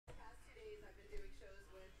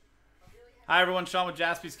Hi everyone, Sean with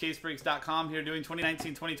JaspysCaseBreaks.com here doing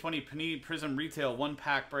 2019-2020 Panini Prizm Retail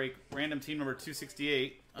 1-pack break, random team number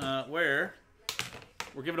 268, where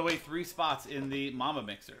we're giving away 3 spots in the Mama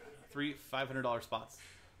Mixer. 3 $500 spots.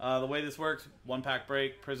 The way this works, 1-pack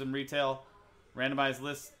break, Prizm Retail, randomized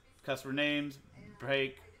list, customer names,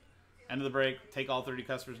 break, end of the break, take all 30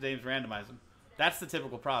 customers' names, randomize them. That's the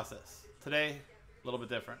typical process. Today, a little bit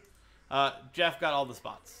different. Jeff got all the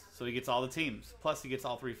spots, so he gets all the teams. Plus, he gets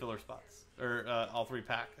all 3 filler spots, or all 3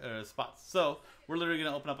 pack spots. So we're literally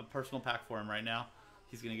going to open up a personal pack for him right now.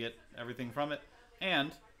 He's going to get everything from it,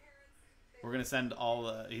 and we're going to send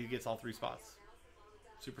all. He gets all 3 spots.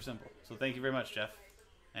 Super simple. So thank you very much, Jeff,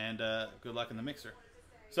 and good luck in the mixer.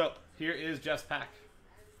 So here is Jeff's pack.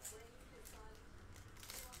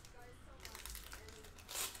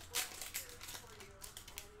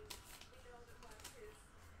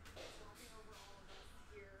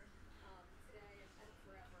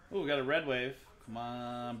 Oh, we got a red wave. Come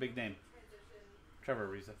on, big name. Trevor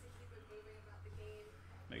Ariza.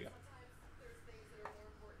 There you go.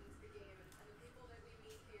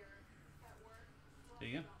 There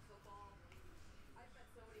you go.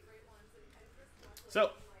 So,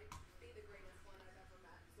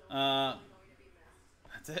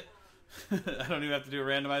 that's it. I don't even have to do a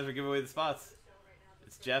randomizer or give away the spots.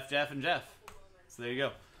 It's Jeff, Jeff, and Jeff. So there you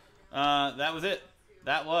go. That was it.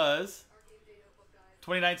 That was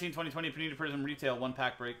 2019-2020 Panini Prizm Retail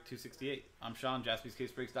 1-pack break 268. I'm Sean,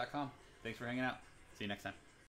 JaspysCaseBreaks.com. Thanks for hanging out. See you next time.